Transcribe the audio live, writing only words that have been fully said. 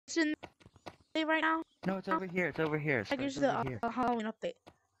in there right now? No, it's over here. It's over here. Like, It's here's over the here. Halloween update.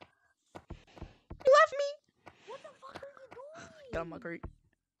 You left me! What the fuck are you doing? Get on my crate.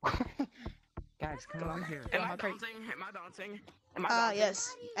 Guys, come over here. Get on Am my I crate. bouncing? Am I bouncing? Am I bouncing?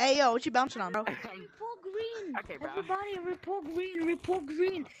 Yes. Hey, yo, what you bouncing on, bro? Report green. Okay, bro. Everybody report green. Report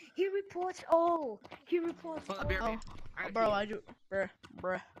green. He reports all. He reports Pull all. up beer. Oh, bro, I do.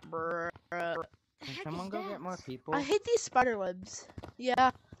 Bruh. Can someone go get more people? I hate these spider webs. Yeah,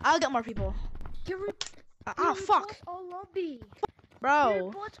 I'll get more people. He Oh, fuck. reports all lobby. He Bro.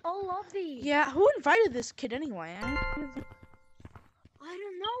 reports all lobby. Yeah, who invited this kid anyway? I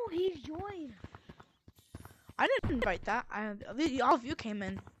don't know. He joined. I didn't invite that. All of you came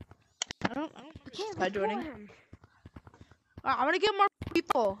in. I don't Can't by joining. report him. I'm gonna get more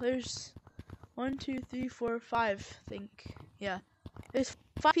people. There's 1, 2, 3, 4, 5. I think. Yeah. There's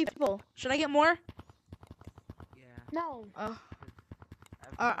 5 people. Should I get more? Yeah. No.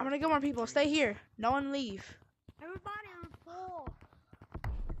 I'm gonna get more people. Stay here. No one leave. Everybody on the floor.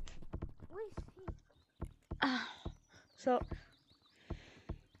 Where is he? So.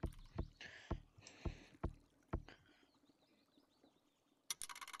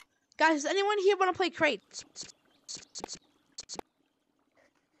 Guys, does anyone here want to play crates?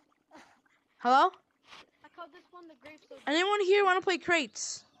 Hello? I call this one the grapes. Anyone here want to play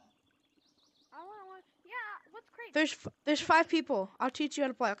crates? I want. Yeah. What's crazy? There's 5 people. I'll teach you how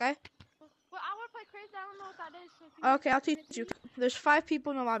to play, okay? Well, I want to play crazy. I don't know what that is. So if you Okay, I'll teach you. There's 5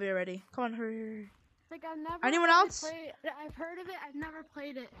 people in the lobby already. Come on, hurry. Like I've never. Anyone else? I've heard of it. I've never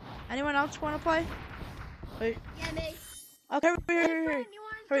played it. Anyone else want to play? Wait. Yeah, me. Okay, hurry.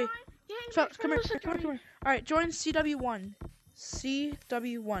 Hurry. Yeah, So, come here. Alright, join CW1.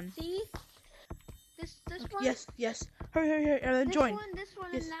 CW1. See? This one? Yes. Hurry, and then join. This one,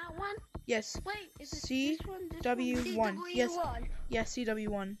 Yes. and that one? Yes. Wait, is it this one, this CW1. one? Yes. CW1. Yes,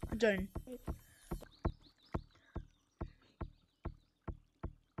 CW1. Join.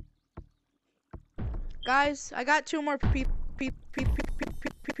 Guys, I got 2 more people.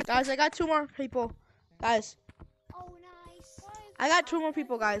 Guys, I got 2 more people. Guys, Oh, nice. I got 2 more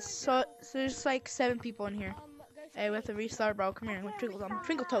people, guys. So there's like 7 people in here. Hey, we have to restart, bro. Come here.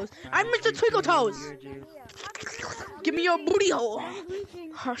 Twinkle Toes. I'm Mr. Twinkle Toes. Give me your booty hole.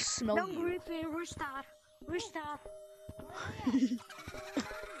 I smell No you. griefing. Restart.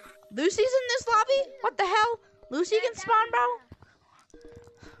 Lucy's in this lobby? What the hell? Lucy can spawn, bro?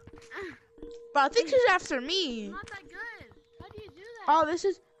 Bro, I think she's after me. Not that good. How do you do that? Oh, this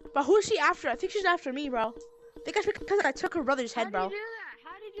is... But who is she after? I think she's after me, bro. I think it's because I took her brother's head, bro. How do you do that?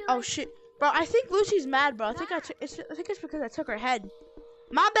 How did you do Oh, shit. Bro, I think Lucy's mad, bro. I think it's because I took her head.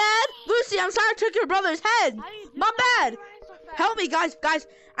 My bad. Lucy, I'm sorry I took your brother's head. How do you do My that? bad. Why are you running so fast? Help me, guys.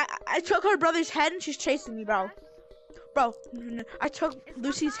 I took her brother's head and she's chasing me, bro. Bro, no. I took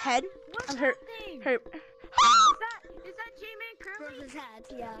Lucy's head What's and that her... thing? Her... Is that J-Man Curly? His head,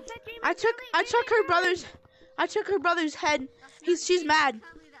 yeah. Is that J-Man I took her brother's... I took her brother's head. She's mad.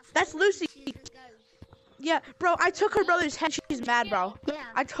 That's Lucy. Yeah, bro, I took her brother's head. She's mad, bro. Yeah.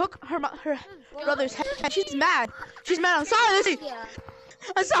 I took her brother's head. She's mad. She's mad. I'm sorry, Lucy. Yeah.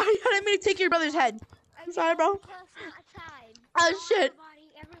 I'm sorry. I didn't mean to take your brother's head. I'm sorry, bro. Oh, shit.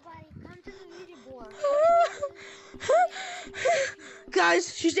 Everybody, come to the meeting board.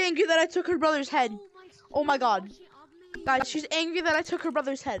 Guys, she's angry that I took her brother's head. Oh my god. Guys, she's angry that I took her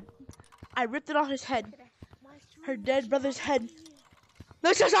brother's head. I ripped it off his head. Her dead brother's head.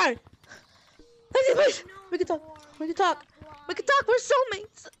 No, sorry. Lucy, please. We can talk. We're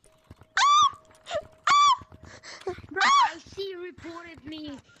soulmates. I see you reported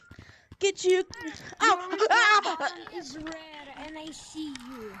me. Get you. Ow. Button is red, and I see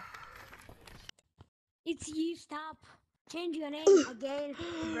you. It's you. Stop. Change your name again,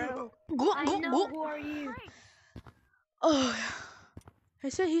 bro. I know who are you. Oh. He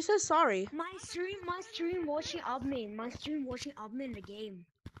says sorry. My stream watching admin. My stream watching admin the game.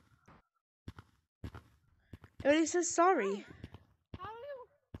 But he says sorry.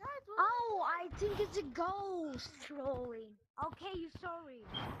 Oh, I think it's a ghost trolling. Okay, you're sorry.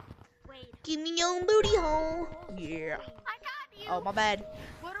 Wait. Give me your booty hole. Yeah. I got you. Oh, my bad.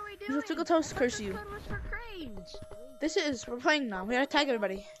 What are we doing? Mr. Twinkle Toes curse you. What was for cranes? We're playing now. We gotta tag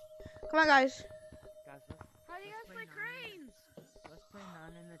everybody. Come on, guys. Guys, How do you guys play cranes? let's play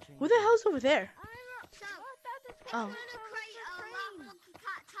Nine in the Chamber. Who the hell's over there? I don't know. Oh.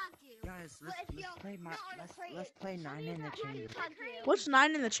 Guys, let's play Nine in the Chamber. What's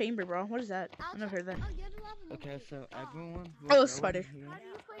 9 in the chamber, bro? What is that? I never heard that. Okay, so everyone. Oh, spider. Here. How do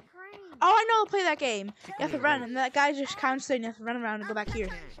you play cranes? Oh, I know how to play that game. You have to run, and that guy just counts there, and you have to run around and go back here.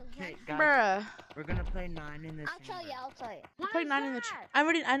 Okay, guys, Bruh. we're gonna play 9 in the I'll tell you. I'll tell you. Play 9 in the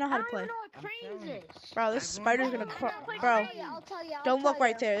I know how to play. I don't even know what crane is. Bro, this spider's gonna crawl. I'll Bro, tell you, I'll tell you, I'll don't look tell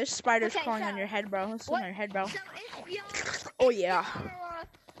right you. there. This spider's Okay, crawling so- on your head, bro. It's on your head, bro. So if you're Oh, yeah.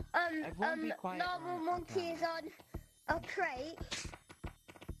 Everyone be quiet normal now, monkey okay. is on a crate,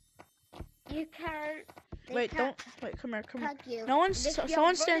 you can't. they Wait, can't come here. hug you. No one's, If you're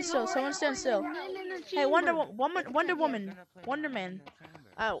someone stand running still. away, Someone stand still. Hey, Wonder Woman, We're Man. gonna play Wonder 9 Man. in the chamber,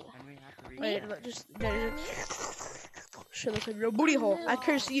 Oh. and we have to Wait, reset. look, just shit looks like your booty hole. I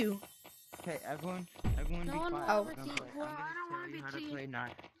curse you. Okay, everyone be one quiet. Oh. We're gonna play. Well, I'm I don't gonna wanna tell be you how to cheated. play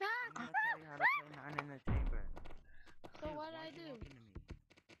 9. I'm gonna tell you how to play 9 in the chamber. So Dude, what why I are you do? walking to me?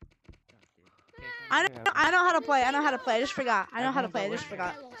 Stop, dude. Okay, come I here, know how to play. I know how to play. I just forgot. I know how to play. I just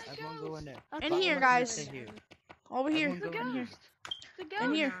forgot. Everyone go in there. In Bottom here, left, guys. stay here. Over here. Everyone go In here. The In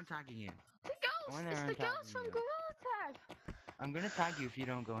Go here. there, I'm tagging you. The Go in ghost. there It's and the tag ghost from me. Gorilla Tag. I'm gonna tag you if you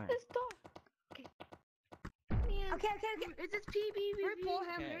don't go in. It's dark. Okay. Okay. Is it PBB? Report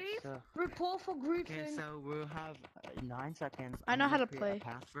him, Okay, please. so, Report for grouping. okay, so we'll have 9 seconds. I I'm know how gonna to create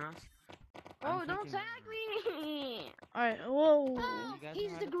play. a path for us. Oh, I'm don't thinking tag me. Alright. Whoa. Ah, You guys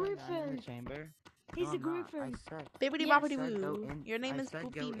he's know the how to play 9 in Griffin. the chamber? He's No, the I'm not. I Griffin. said, Bibbidi Yes. boppity said go woo. in. Your name I is said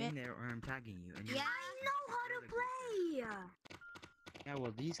Poopy go in Man. there or I'm tagging you. And you Yeah, I know how to play. Yeah,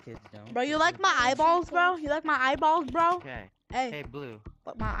 well these kids don't. Bro, you like my eyeballs, bro? You like my eyeballs, bro? Okay. Hey, Hey, Blue.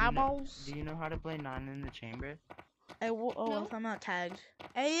 but my do you know- eyeballs. Do you know how to play 9 in the chamber? Hey, oh, No. I'm not tagged.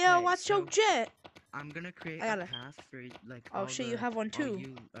 Hey, yo, Okay, watch your so- jet. I'm gonna create I a gotta- path for like Oh all shit, the, you have one all too.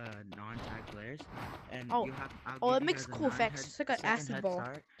 you non-tag players, and Oh. you have. I'll Oh, give it you makes guys a cool 9 effects. head- It's like an second acid head ball.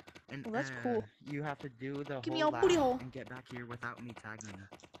 start, and, Oh, that's cool. You have to do the Give me whole your booty lap hole. and get back here without me tagging you.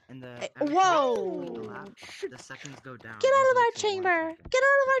 And the Hey, every whoa. time you complete the lap, the seconds go down. Get out of until our it's 1 chamber. second. Get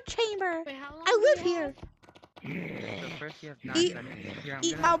out of our chamber. Wait, how long I do live we here. have? So first you have 9 Eat- seconds. Here, I'm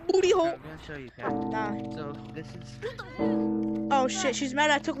Eat gonna, my booty here, hole. I'm gonna show you, okay? Nah. So this is. Oh shit, she's mad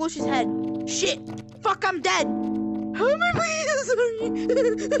I took Lucy's head. Shit. Fuck, I'm dead. Help me, please.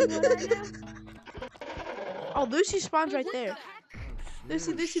 Oh, Lucy spawns right there.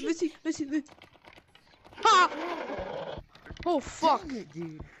 Lucy. Ha! Oh fuck. Dang it,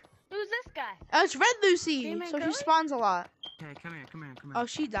 dude. Who's this guy? That's Red Lucy. Demon So she Girly? spawns a lot. Okay, come here. Oh,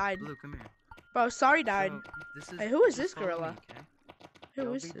 she died. Blue, come here. Bro, sorry died. So, this is, Hey, who is just this follow gorilla? me, okay? Who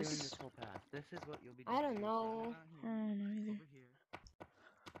You'll is be doing this? this whole path. This is what you'll be doing. I don't You know. come I out don't know here, either. over here,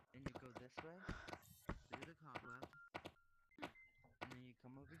 and you go this way, through the cobweb, and then you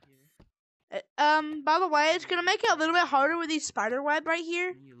come over here, By the way, it's gonna make it a little bit harder with these spider web right here.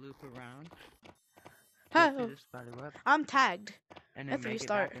 and you loop around, go Huh. through the spider web, I'm tagged. and Let's then make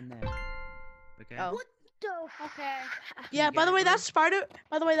restart. it back in there. Okay? Oh. Okay. Yeah, You by the got way, it,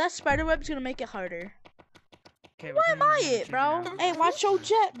 that spider web's gonna make it harder. Okay, Why we're am I gonna it, check bro? out. Hey, watch your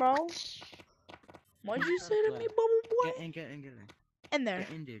jet, bro. What'd you Shut say to up, me, Black. bubble boy? Get in. In there. Get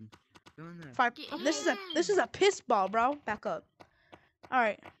in, dude. Go in there. 5. This is a piss ball, bro. Back up. All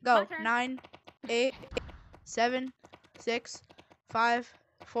right, go. My turn. 9, 8, 7, 6, 5,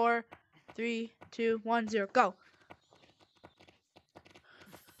 4, 3, 2, 1, 0. Go.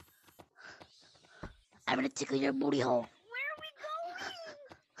 I'm gonna tickle your booty hole. Where are we going?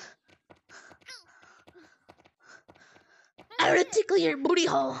 I'm gonna tickle your booty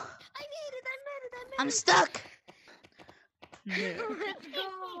hole. I made it. I'm stuck. Let's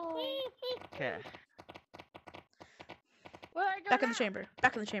go. Okay. Where I go Back in now? the chamber.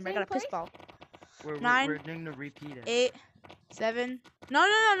 Back in the chamber. I got a piss Same ball. We're 9, we're doing the repeat it. 8, 7. No,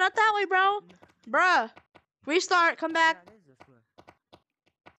 not that way, bro. Bruh. Restart. Come back. Yeah, it is this way.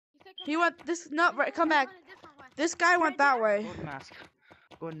 He went this. No, right. Come back. This guy went that way.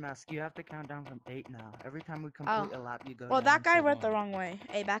 Golden mask. You have to count down from 8 now. Every time we Oh. complete a lap, you go. Well, down that guy to went the 1. wrong way.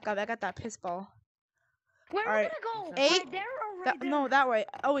 Hey, back up. I got that piss ball. Where are Alright. we gonna go? 8. Right there or right there? No, that way.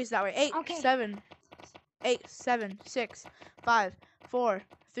 Always that way. 8, Okay. 7, 8, 7, 6, 5, 4,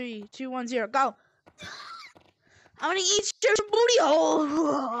 3, 2, 1, 0. Go. I'm gonna eat your booty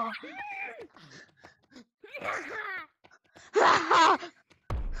hole.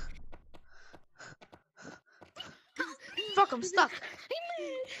 Fuck, I'm stuck.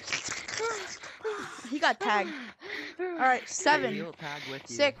 He got tagged. Alright, Okay, 7, we'll tag with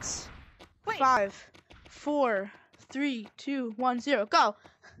you. 6, Wait. 5, 4, 3, 2, 1, 0. Go.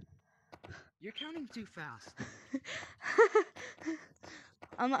 You're counting too fast.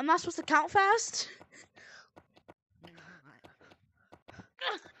 I'm not supposed to count fast?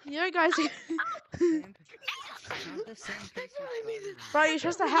 You guys. Count the same pace you're going at. Bro, you're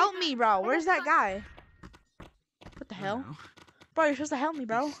supposed to help me, bro. Where's that guy? What the I hell? don't know. Bro, you're supposed to help me,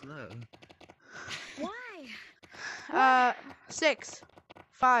 bro. Slow. Why? 6,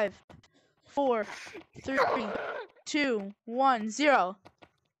 5, 4, 3, 2, 1, 0.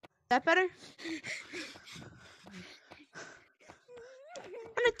 That better? I'm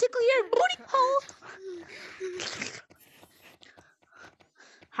gonna tickle your booty hole.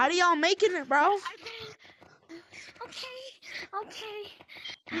 How do y'all making it, bro? Okay.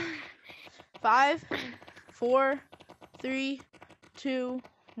 5, 4, 3, 2,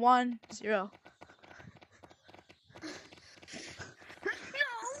 1, 0.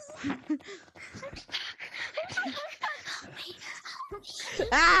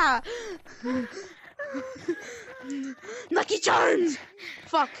 Ah! Lucky Charms!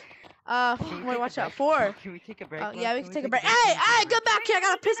 Fuck. Wait, watch out. 4. Can we take a break? Oh, bro? yeah, we can take a break. break? Hey, get back here. I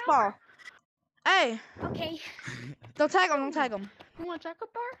got a piss ball. Hey, Okay. don't tag him. You want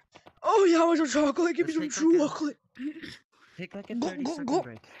chocolate bar? Oh, yeah, I want some chocolate. Give me some Let's take like a- chocolate. Take like a Go, 30-second go.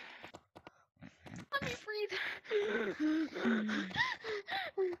 break. Let me breathe.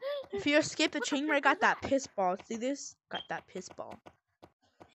 If you escape the chamber, I got that piss ball. See this? Got that piss ball.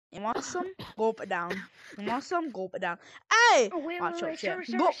 You want some? Gulp it down. You want some? Gulp it down. Hey! Oh, wait, Watch out, sorry.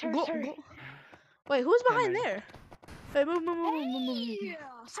 go. Wait, who's behind ready. there? Wait, move. Yeah,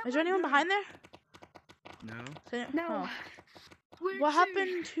 Is there anyone behind there? No. No. Oh. What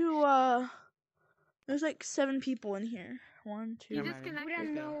happened to, there's like 7 people in here. 1, 2. Yeah, We ready.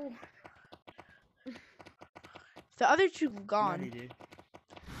 don't know. The other 2 Ready, gone. dude.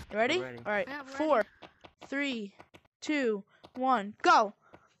 You ready? We're ready. Alright, Yeah, we're 4, 3, 2, 1, go!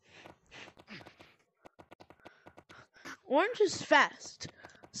 Orange is fast,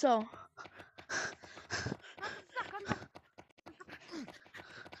 so...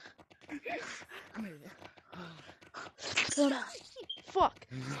 Fuck.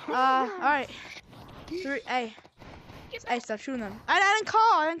 Alright. 3, hey, stop shooting them. I didn't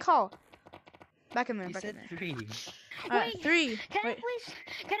call. Back in there, You back in said there. 3. Alright, Wait, 3. Can I Wait. please?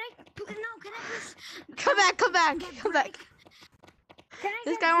 Can I please? Come back. Can I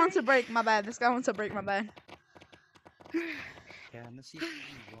This get guy a wants to break? break my bed. Yeah, I'm gonna see if you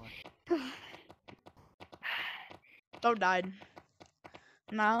want. Oh, died.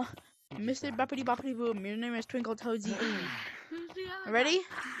 Now, You just Mr. died. Boppity Boppity Boom, your name is Twinkle Toesy. Who's the other Ready? guy?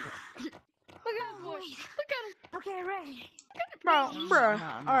 Look at him, boys. Look at him. Okay, ready. Bro, I'm bruh.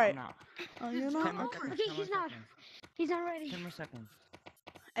 not, I'm Alright. not. Oh, you 10 know? more Okay. seconds, Okay, 10 more he's not. seconds. He's not ready. 10 more seconds.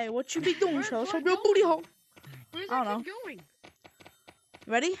 Hey, what you be doing, Where's Shell? Bud Show your going? booty hole. Where's I don't that know. kid going?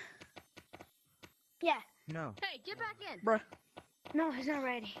 Ready? Yeah. No. Hey, get back in. Bruh. No, he's not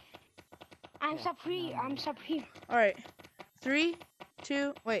ready. I'm supreme. Alright. 3,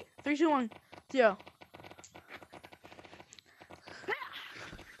 2, 1, 0.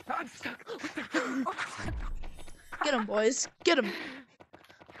 I'm stuck. Get him, boys. Get him.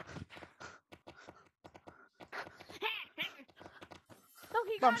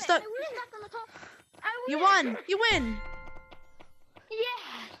 Okay, Bro, I'm got it. stuck. I win. Stuck on the top. You won. You win.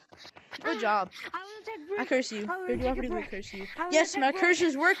 Yeah. Good job. I want to take a I break. curse you. I wanna Your take a property will break. curse you. I wanna Yes, take my a break. curse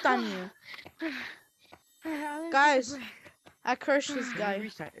has worked on you. I wanna take a Guys. break. I cursed this Can we guy.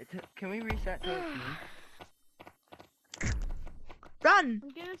 reset? Can we reset till it's me? Run. I'm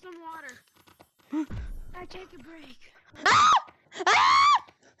getting some water. I take a break. Ah! Ah!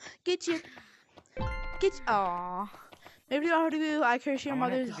 Get you. Aw. Maybe you already do. I curse your I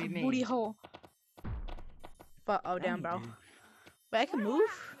want it mother's to be me. booty hole. But oh damn, bro. Wait, I can move.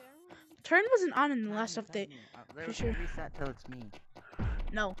 Turn wasn't on in the last update. Let's sure. reset till it's me.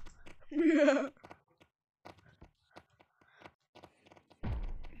 No.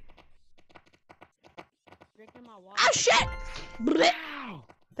 Drinking my water. Ah shit! Blech.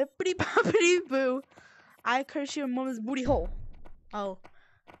 Bippity boppity boo. I curse your mother's booty hole. Oh.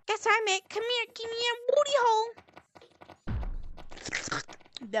 Guess I meant come here, give me your booty hole.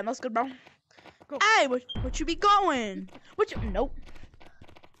 Damn, that's good, bro. Go. Hey, what you be going? Nope.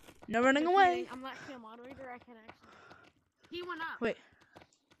 No running away. I'm actually a moderator. I can actually. He went up. Wait.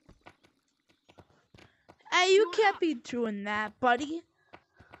 Hey, you No, can't no. be doing that, buddy.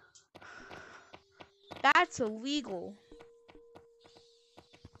 That's illegal.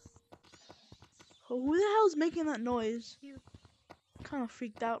 Who the hell's making that noise? You. Kind of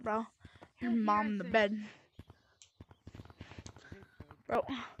freaked out, bro. Your Yeah, mom I in the think. bed. Bro,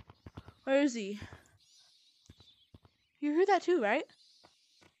 where is he? You heard that too, right?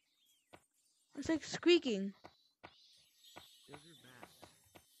 It's like squeaking. Those are bad.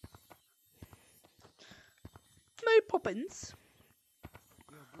 Mary Poppins.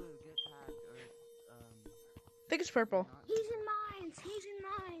 Yo, Blue, get tagged or I think it's purple, not. He's in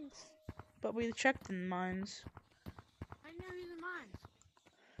mines. but we checked in mines. I know he's in mines.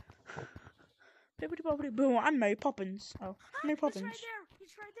 Bippity boppity boo. I'm Mary Poppins. Oh, Mary Poppins. He's right there.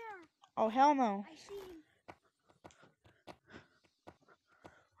 He's right there. Oh hell no. I see him.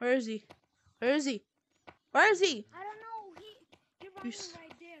 Where is he? Where is he? Where is he? I don't know. He running s-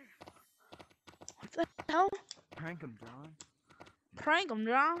 right there. What the hell? Prank him, John. Prank him,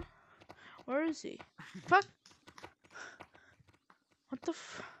 John. Where is he? Fuck. What the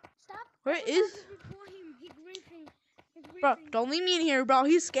f? Stop. Where I is? have to report him. He's griefing. He's Bro, griefing. don't leave me in here, bro.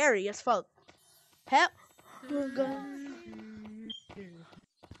 He's scary as fuck. Help. Oh god.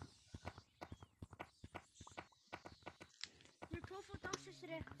 Report for doctors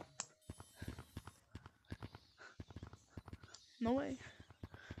today. No way.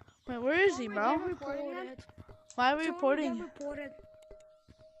 Wait, where is he, bro? Reported. Why are we reporting? Reported.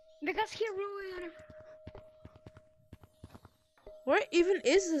 Because he ruined him. Where even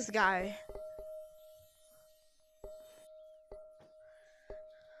is this guy?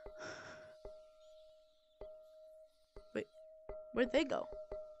 Wait, where'd they go?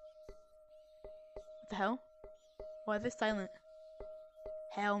 What the hell? Why are they silent?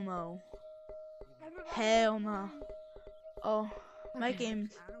 Hell no. Hell no. Oh, my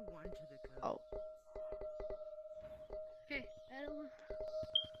game's. Add a 1 to the code. Oh, Okay,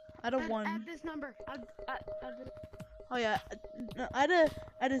 add a one. Add this number. Add Oh yeah, add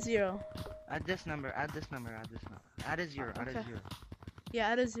a 0. Add this number, add this number, add this number. Add a 0, add Okay. a 0. Yeah,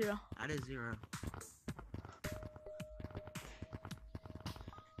 add a 0. Add a 0.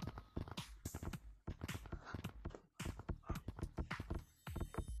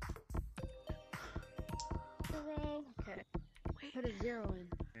 Okay. Put a 0 in.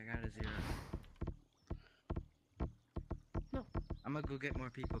 I got a 0. No. I'm gonna go get more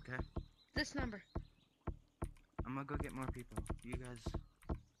people, okay? This number. I'm gonna go get more people. You guys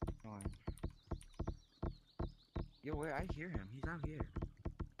on. Yo, where? I hear him. He's out here.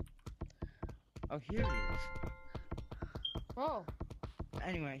 Oh, here he is. Oh.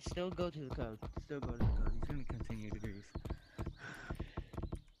 Anyway, still go to the code. Still go to the code. He's gonna continue to grief.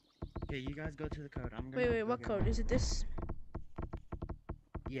 Okay, you guys go to the code. I'm gonna. Wait, go what get code? more. Is it this?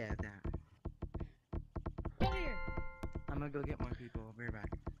 Yeah, that. Get here. I'm gonna go get more people. I'll be right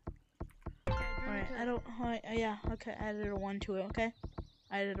back. Alright, I don't. Yeah, okay, I added a 1 to it, okay?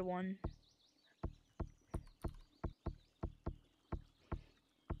 I added a 1.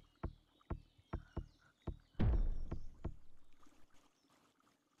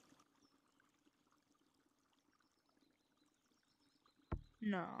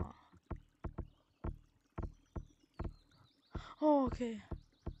 No. Oh, okay.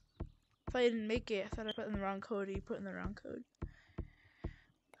 If I didn't make it, I thought I put in the wrong code. You put in the wrong code.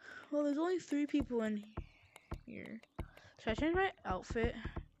 Well, there's only 3 people in here. Should I change my outfit?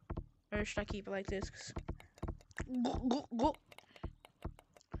 Or should I keep it like this? 'Cause go.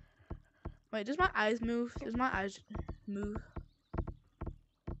 Wait, does my eyes move? Does my eyes move?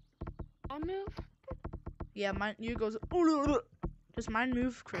 I move. Yeah, mine. You goes. Does mine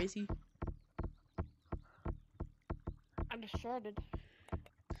move crazy? I just started.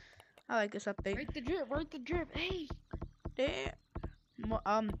 I like this update. Right the drip. Right the drip. Hey.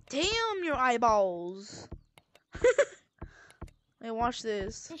 Damn. Damn your eyeballs. Hey, watch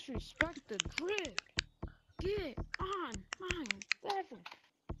this. Disrespect the drip. Get on my level.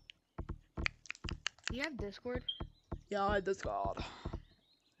 You have Discord? Yeah, I just got.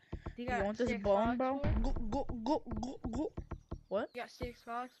 You You want this bone, bro? Go. What? You got CX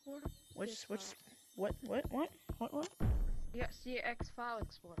File Explorer? Which? What? You got CX File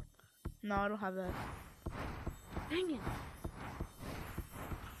Explorer. No, I don't have that. Dang it.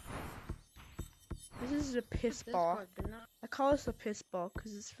 This is a piss ball. I call this a piss ball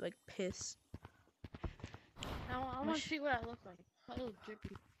because it's like piss. Now I want to see what I look like. I look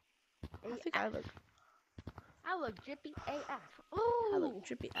drippy. I think I look. I look drippy AF. Ooh. I look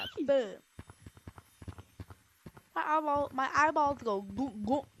drippy as fuck. My eyeballs go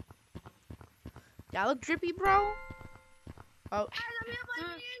go. Yeah, I look drippy, bro. Oh.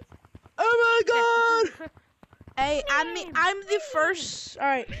 Oh my god! Hey, I'm the first. All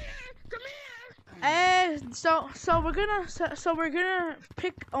right. So we're gonna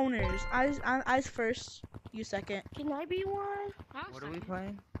pick owners. Eyes first. You second. Can I be one? What are we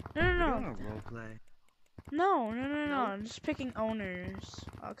playing? No. We're doing a role play. No. I'm just picking owners.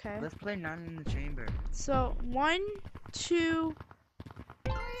 Okay. Let's play 9 in the chamber. So 1, 2,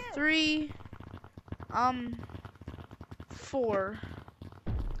 3, 4.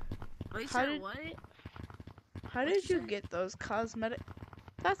 Wait, How did- what? How did you get those cosmetic?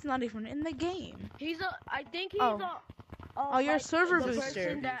 That's not even in the game. I think he's Oh. Oh, you're a like, server the booster.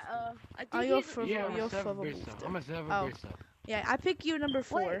 person that, I think Oh, you're he's- for Yeah, I'm you're a server for booster. I'm a server Oh. booster. Yeah, I pick you number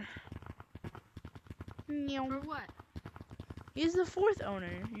 4. Wait. Meow. For what? He's the 4th owner.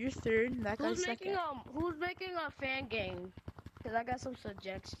 You're 3rd. That guy's Who's making 2nd. who's making a fan game? Cause I got some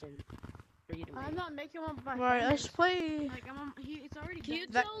suggestions for you to make. I'm not making one by Alright, let's play. Like it's already Can you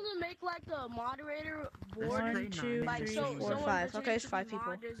done. That- tell them to make like a moderator board? Let's play 1, 2, nine. 3, So 4, someone 5. pretends Okay, it's to 5 be people.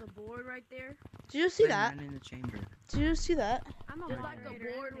 mod, there's a board right there. Did you see Play that? 9 in the chamber. Did you see that? I'm a There's like a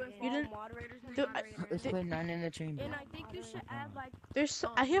moderator. board with You all didn't- moderators. Dude, names. Let's play 9 in the chamber. And I think you should add like There's.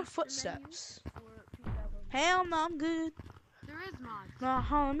 I hear footsteps. for people that will- Hell no, I'm good. There is mods. No,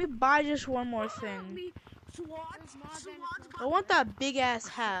 hold on, let me buy just one more Help thing. me. SWAT. There's mods and I want that big ass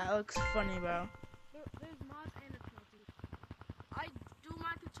hat. It looks funny, bro. There's mods and a penalty. I do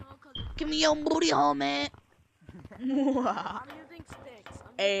my control cause Give me your booty hole, man. I'm using sticks.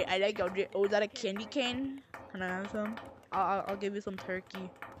 Hey, I like your. Oh, is that a candy cane? Can I have some? I'll give you some turkey.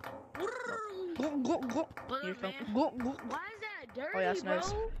 Go, go, go. Look, Here's some. man. Go, go. Why is that dirty, Oh, yeah, that's bro?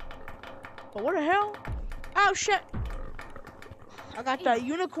 nice. But what the hell? Oh shit! I got that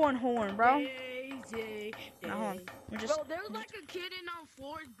unicorn horn, bro. Daisy, Now, hold on. Daisy. I'm just. Bro, there's like a kid in on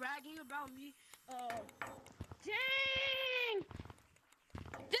floors bragging about me. Dang!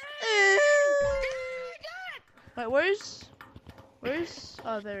 Dang! Wait, where's?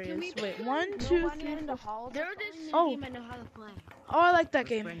 Oh, there he is. Wait, 1, 2, 3. There's this. Oh. I know how to play. Oh, I like that Let's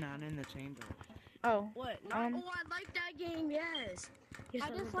game. play 9 in the chamber. Oh, What? Um, I like that game. Yes. Yes,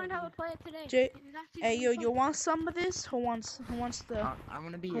 I just learned how to play it today. J. It's actually Hey, really you want some of this? Who wants the? I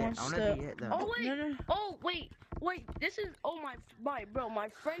wanna be Who it. wants I to- wanna be it though. Oh wait. No. Oh wait. This is. Oh my bro. My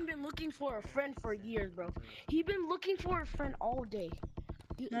friend been looking for a friend for years, bro. He been looking for a friend all day.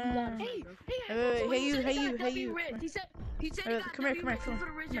 No. Hey, Hey, he you, said hey, he you, got hey, W you. Riz. He said he got Come here, W come here, Riz. come He here,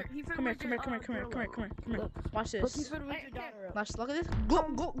 finna raise your- he finna Come here, raise come here, your, come here, come here, girl come here, up. come here, come here. Watch Look, he this. finna raise your daughter up. Watch, look at this. Go,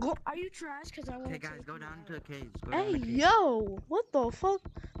 go, go. Are you trash? Cause I want Okay, to. guys, go down to the caves. Go down Hey, to the caves. yo, what the fuck?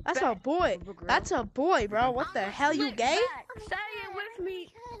 That's a boy. That's a boy, bro. What the hell, you gay? Say it with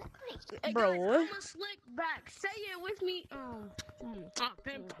me. Hey, Bro, guys, what? I'm a slick back. Say it with me.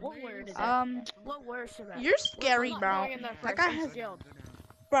 What word is it? What word should I? You're scary, bro. That guy has,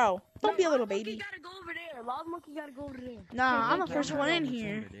 bro. Don't be a little Monkey baby. gotta go over there. Loud monkey gotta go over there. Nah, I'm the Go first down one to in the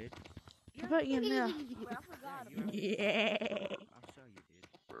here. chamber, dude. I put you in there. I forgot about Yeah. I'll show you,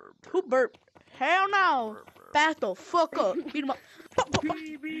 dude. Who burped? Hell no. Back the fuck up. Beat him up.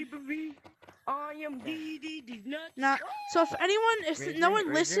 I am D nuts. Nah. So if anyone, if no one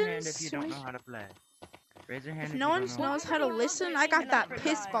Raise your hand listens, if you don't know how to play. Raise your hand if if no you one don't know. knows how to listen, I got that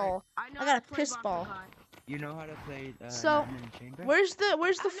piss ball. I got a piss ball. You know how to play So, 9 in the chamber? Where's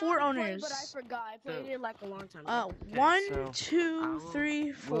the 4 owners? But I forgot. I played it like a long time. ago. 1, so 2, I will-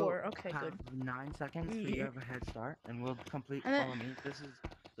 3, 4. We'll Okay, have good. 9 seconds. So you have a head start, and we'll complete. And then- Follow me. This is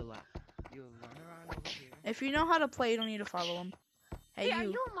the lap. You'll run around over here. If you know how to play, you don't need to follow him. Hey, Hey, are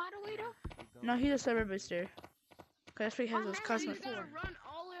you. you a moderator? No, he's a server booster. Cause that's what he has those custom. You gotta run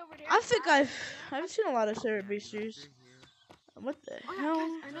all the way over there. I think I've seen a lot of server boosters. What the Oh, yeah, hell?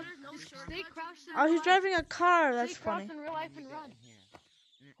 guys, I know. Stay crouched in Oh, he's real life. driving a car. That's Stay crouched funny. in real life and run.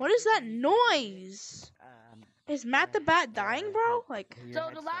 What is that noise? Um, Is Matt the Bat dying, bro? Like, your So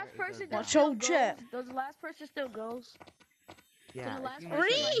head the start, last it person goes that Watch still your goes, jet. does the last person still goes? Yeah, the last if you person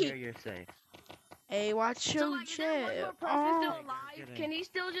miss it right right here, you're safe. hey, watch So your like, is there one jet. more person Oh. still alive? Can he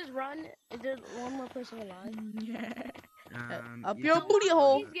still just run? Is there one more person alive? Yeah. Up you your can- booty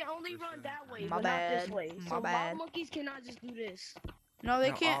hole. Monkeys can only run that way, My but not bad. this way. My So bad. wild monkeys cannot just do this. No, they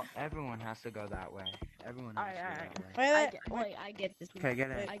No, can't. everyone has to go that way. Everyone has to go Alright, that way. Wait, I get this. Okay, get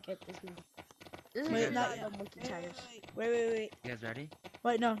it. I get this now. This Wait, is not not the monkey challenge. wait. You guys ready?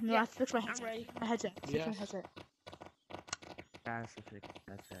 Wait, no, I Yeah, fixed my I'm headset. ready. My headset. Fix my Yes. headset. That's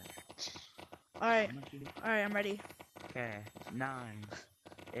it. Alright, I'm ready. Okay, 9,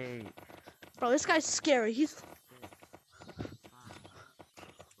 8. Bro, this guy's scary. He's.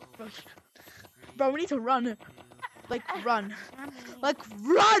 Bro, we need to run. Like, run. Like,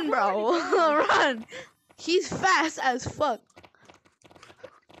 run, bro. Run. He's fast as fuck.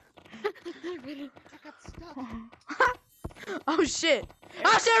 Oh, shit.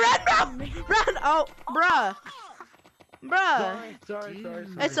 Oh, shit, run, bro. Run. Oh, bruh. Sorry.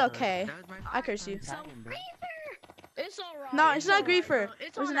 It's okay. That was my I first curse you. time tagging, bro. It's alright. No, it's not alright, Griefer. bro.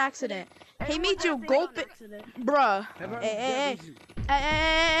 It's It was on an accident. He Everyone made you has things gulp on it. accident. Bruh. Everyone Hey. get easy.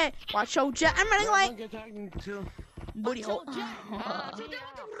 Hey. Watch your jet. I'm running Everyone like get tagged too. booty hole. Yeah.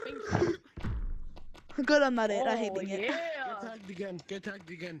 Good, I'm not it. I hate Oh, being it. Get yeah. tagged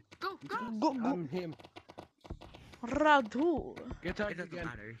again. Go. Go, go. I'm him. Radu. Get It tagged doesn't again.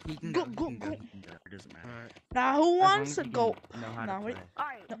 matter. He can Go, go. go, He can go. go. He can go. It doesn't matter. Alright. Now, who As long wants as to he go? can know how No, to wait. play.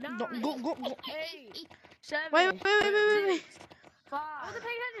 Alright, No, go, go, go. Hey, 7. Wait. 6, 5. I wasn't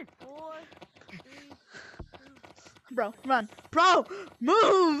paying attention. 4, 3. Bro, run. Bro,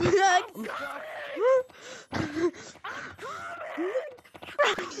 move.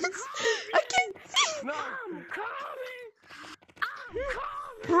 I can't see. No. I'm coming.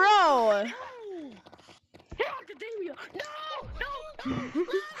 Bro. Hey, Academia. No.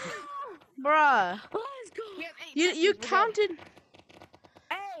 Bruh. Let's go. We have 8 You seconds. We're counted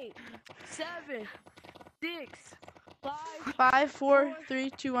 8, 7, 6, 5, 5, 4, 3,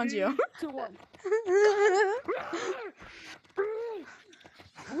 2, 1, 0. 2, 1.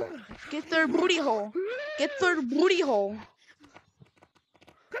 Get their booty hole. Get their booty hole.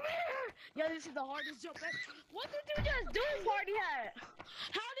 Come here! Yeah, this is the hardest jump ever. What did you just do, party hat?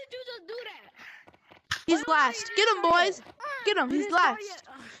 How did you just do that? He's last. Get him, boys. Get him. He's last.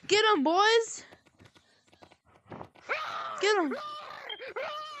 Get him, boys. Get him.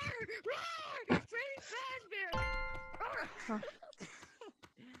 Freddy Fazbear!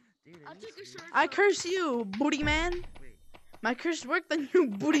 Dude, I'll take a short I curse you, booty man. Wait. My curse worked on you,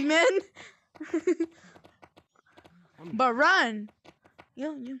 booty man. But run.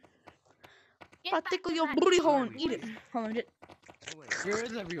 You. Get I'll back tickle to your that. booty hole and eat it. Hold on, Oh, wait. Where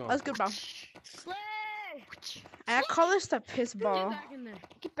is everyone? that's good, bro. Slay! I call this the piss Get ball. back in there.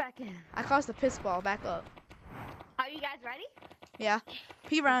 Get back in. I call this the piss ball. Back up. Are you guys ready? Yeah.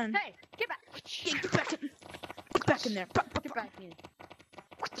 He run. Hey, get back. Get back in. Get back in there. Get back in.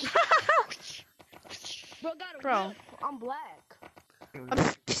 Bro, got a Bro. whip. I'm black.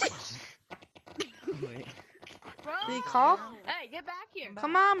 Wait. Bro. Did he call? Hey, get back here.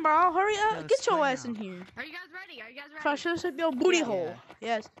 Come on, bro. Hurry Yeah, up. Get your slow ass down. in here. Are you guys ready? Are you guys ready? Bro, should have your booty Yeah. hole.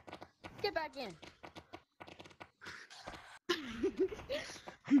 Yes. Get back in.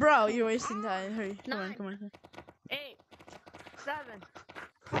 Bro, you're wasting time. Hurry. Come on, 9. come on. 8, 7.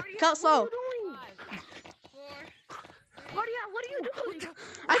 Count slow. What are you doing? 5, 4, What are you doing?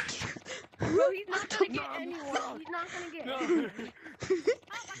 I can't. Bro, he's not gonna get anyone. He's not gonna get anyone. Oh,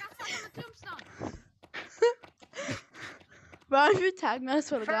 I got stuck on the tombstone. Bro, if you tag me, I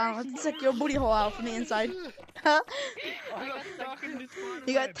swear to God, I'm gonna suck your booty hole out from the inside. I got stuck in this spot.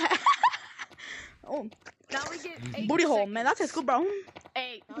 You got tagged. Oh, Now we get 8 booty hole, seconds. man. That tastes good, bro.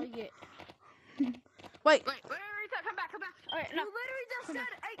 8. Now we get. Wait, Wait, come back, come back. Alright, You no. literally just said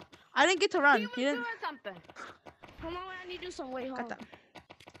 8. I didn't get to run. He You was didn't. doing something. Hold on, I need to do some. Wait, hold Got on.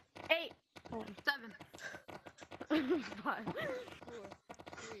 that. 8. 7. 5. 4.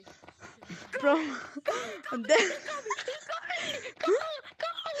 3. Bro, I'm dead. Go!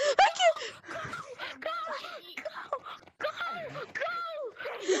 I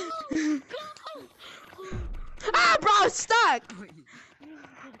can't. Ah, bro, I'm stuck.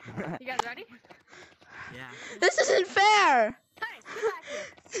 You guys ready? Yeah. This isn't fair. Hey, get back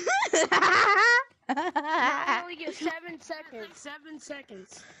here. Now I Ah. only get 7 seconds. 7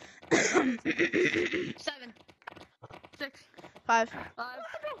 seconds. 7. 6. 5, 5,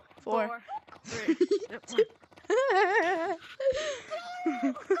 4. 3.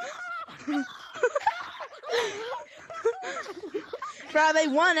 Bro, they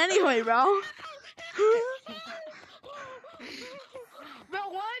won anyway, bro. Bro,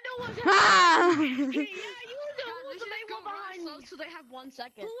 why no one's Ah. Yeah, you were the, Guys, who we was the should main go one really behind slow me? so they have 1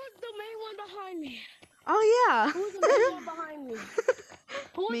 second. Who was the main one behind me? Oh yeah. Who was the main one behind me?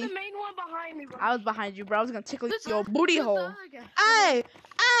 Who was Me. the main one behind me, bro? I was behind you, bro. I was gonna tickle This your one, booty this hole. other guy. Hey, hey.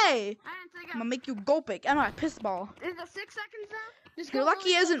 I didn't take I'm gonna make you go pick. I know I piss ball. Is it 6 seconds now? Just You're go lucky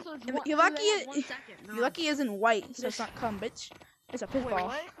really isn't. slow, so it's You're one- so lucky. they have 1 second. You're lucky isn't white, so it's not cum, bitch. It's a piss Wait, ball.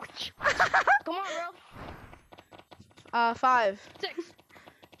 what? Come on, bro. 5. 6,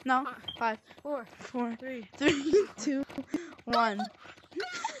 No, 5, 4, 4, 3. 3, 2, 1.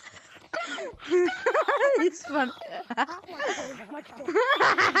 It's fun. My controller!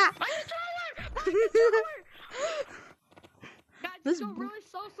 Guys, This just go b- really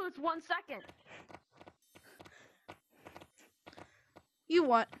slow so it's 1 second. You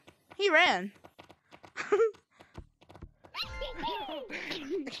what? He ran.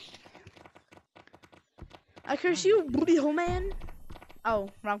 I curse you, booty hole man. Oh,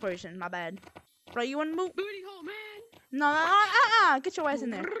 wrong person. My bad. Bro, you wanna move? Booty hole, man. No. Get your ass in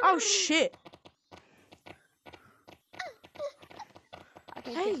there. Oh shit. I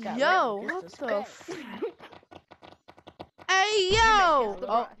think Hey this got yo, red. what This is the? bad. Hey yo. Guess the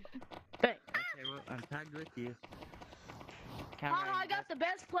Oh, bride. Okay, well, I'm tagged with you. Haha, I got the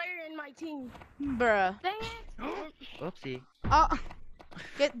best player in my team. bruh. Dang it! Whoopsie. Oh,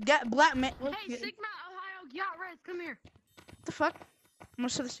 get black man. What Hey, Sigma, Ohio, Yacht Reds, come here. the fuck? I'm gonna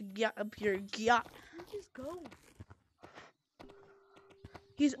shove this yacht up your yacht. Just go.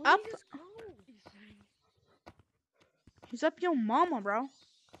 He's Why up. don't you just go? He's up your mama, bro.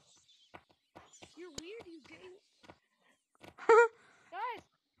 You're weird, you gay. Guys,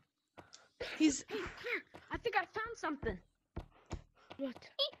 He's. hey, here. I think I found something. What?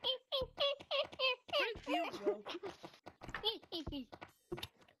 Thank you, bro.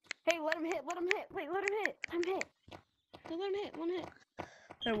 Hey, let him hit. Let him hit. Wait, let him hit. Let him hit. Let him hit. Let him hit.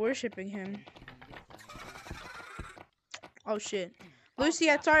 They're worshiping him. Oh shit. Lucy,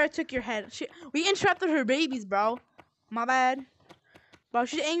 I sorry I took your head. We interrupted her babies, bro. My bad. Bro,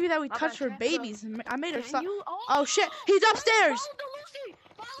 she's angry that we My touched bad, her Chad, bro. babies. I made her Can stop. you? Oh shit, he's upstairs. Follow Lucy.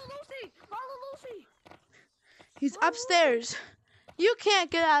 Follow Lucy. Follow Lucy. He's upstairs. You can't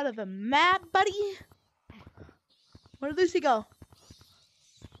get out of the map, buddy. Where did Lucy go?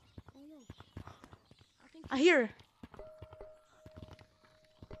 Oh no. I hear her.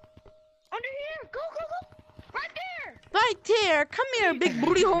 Under here. Go, go, go. Right there. Right there. Come here, big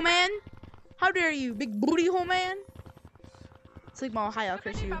booty hole man. How dare you, big booty hole man? Sigma Ohio,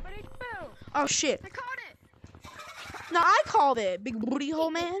 curse you. Oh shit. I caught it. No, I called it, big booty hole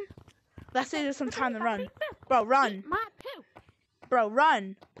man. Let's say there's some time to run. Bro, run. My poo. Bro,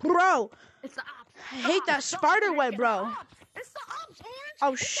 run. Bro, It's the ops. I hate that spider web, bro. It's the ops, Orange.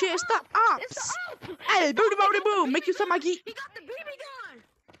 Oh shit, it's the It's ops. the ops. Hey, booty booty boom. Make you some my geek. He got the BB gun.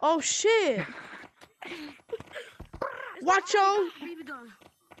 Oh shit. It's Watch the yo. ops. BB gun.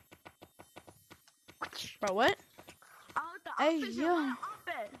 Bro, what? Oh, the Hey, ops is yo. your op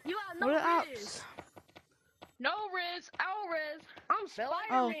it. You got no What are Riz. ops? No Riz, our Riz. I'm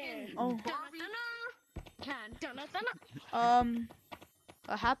Spider-Man. Oh. Dun-dun-dun.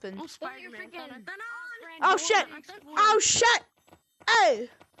 What happened? I'm Spider-Man. Dun-dun-dun. Oh shit. Oh shit. Hey.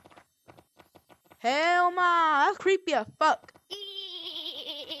 Hell nah, that's creepy as fuck.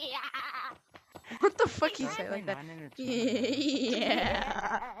 What the fuck you say like that?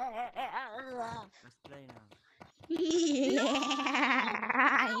 Yeah. Let's play now. Yeah.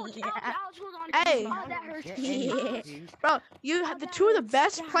 Hey. Oh, that hurts. Get Yeah. in, please. Bro, you have the two of the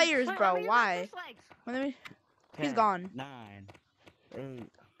best players, bro. Why? Let me- He's 10, gone. 9, 8,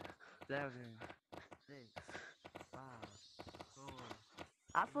 7, 6, 5, 4,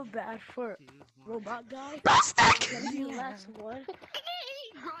 I feel bad for 2, 1. Robot Guy. Bastic! Gonna be the last one.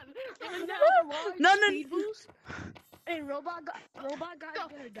 No, no. Speed boost. And Robot Guy's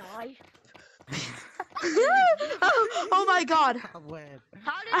gonna die. Oh my god. Cobweb.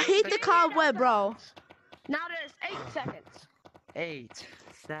 How did I you hate the figure cobweb, that bro. out? Now there's 8 seconds. 8,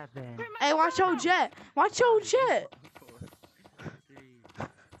 7, Hey, watch your jet. Watch your jet. 4, 3, 2,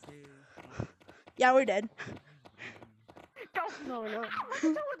 1. Yeah, we're dead. Don't. No, no.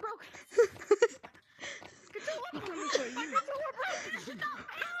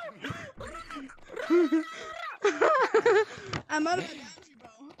 I'm out of my battery,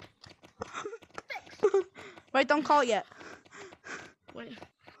 bro. Wait, don't call it yet. Wait.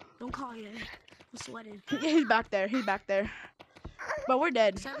 Don't call yet. I'm sweating. He's back there. He's back there. But we're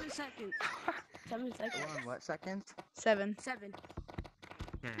dead. 7 seconds. 7 seconds. 1, what seconds? 7. 7.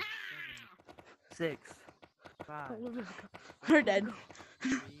 Okay. 7, 6, 5, We're dead.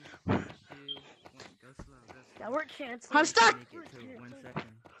 3, 2, 1. Go slow, go slow. Now we're canceling. I'm stuck. Make it to 1 second.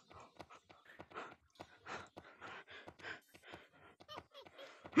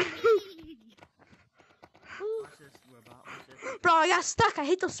 Watch this, robot. Watch this. Bro, I got stuck. I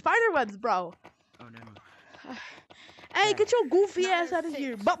hate those spider webs, bro. Oh no. Hey, get your goofy ass out of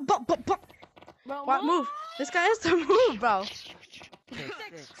here. But. Bro, What move? This guy has to move, bro. Okay,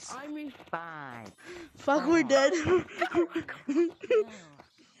 6, I mean, 5. Fuck, we're dead. Come on, let's go.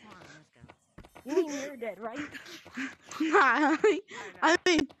 you mean you're dead, right? Nah, I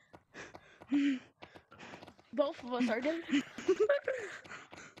mean, Both of us are dead.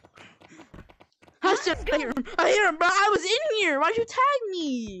 I hear him. I hear him, bro. I was in here. Why'd you tag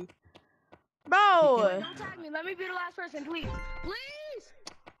me? Bro. Don't tag me. Let me be the last person, please. Please!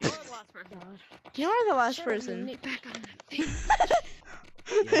 You're the last person. You're the last Shut up, person. Nick, back on the team.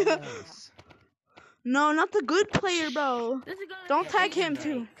 Yes. No, not the good player, bro. This is gonna Don't be a tag piece him, of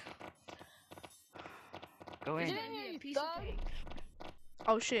too. cake. Go This in. is gonna be a piece of cake.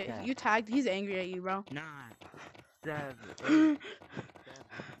 Oh, shit. Yeah. You tagged. He's angry at you, bro. 9, 7, 8, 7, 6,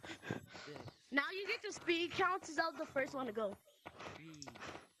 Now you get to speed count since I was the first one to go. 3, 2,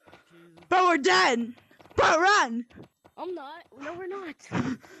 Bro, we're dead. Bro, run. I'm not. No, we're not.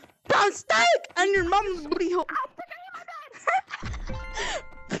 Bro, steak and your mom's booty hole.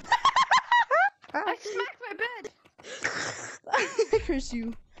 I smacked my bed. I curse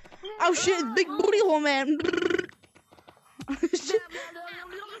you. Oh shit, big booty hole man. Shit.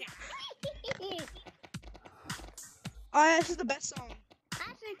 Oh yeah, this is the best song.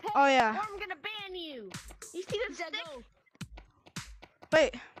 Actually, pay Oh Or yeah. I'm gonna ban you. You see the stick?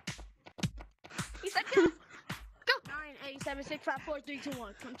 Wait. He said go. 9, 8, 7, 6, 5, 4, 3, 2,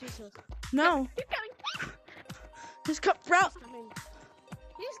 1. Come to us. No. Keep coming. Just come, bro.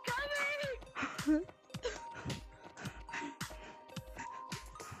 He's coming.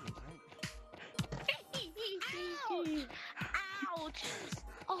 Ouch.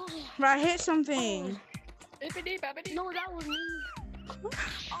 Oh, Bro, I hit something. Bippity babbity. no, that was me.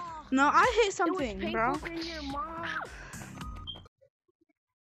 Oh, No, I hit it was something, painful bro. in your mom.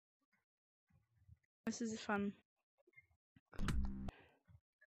 This is fun.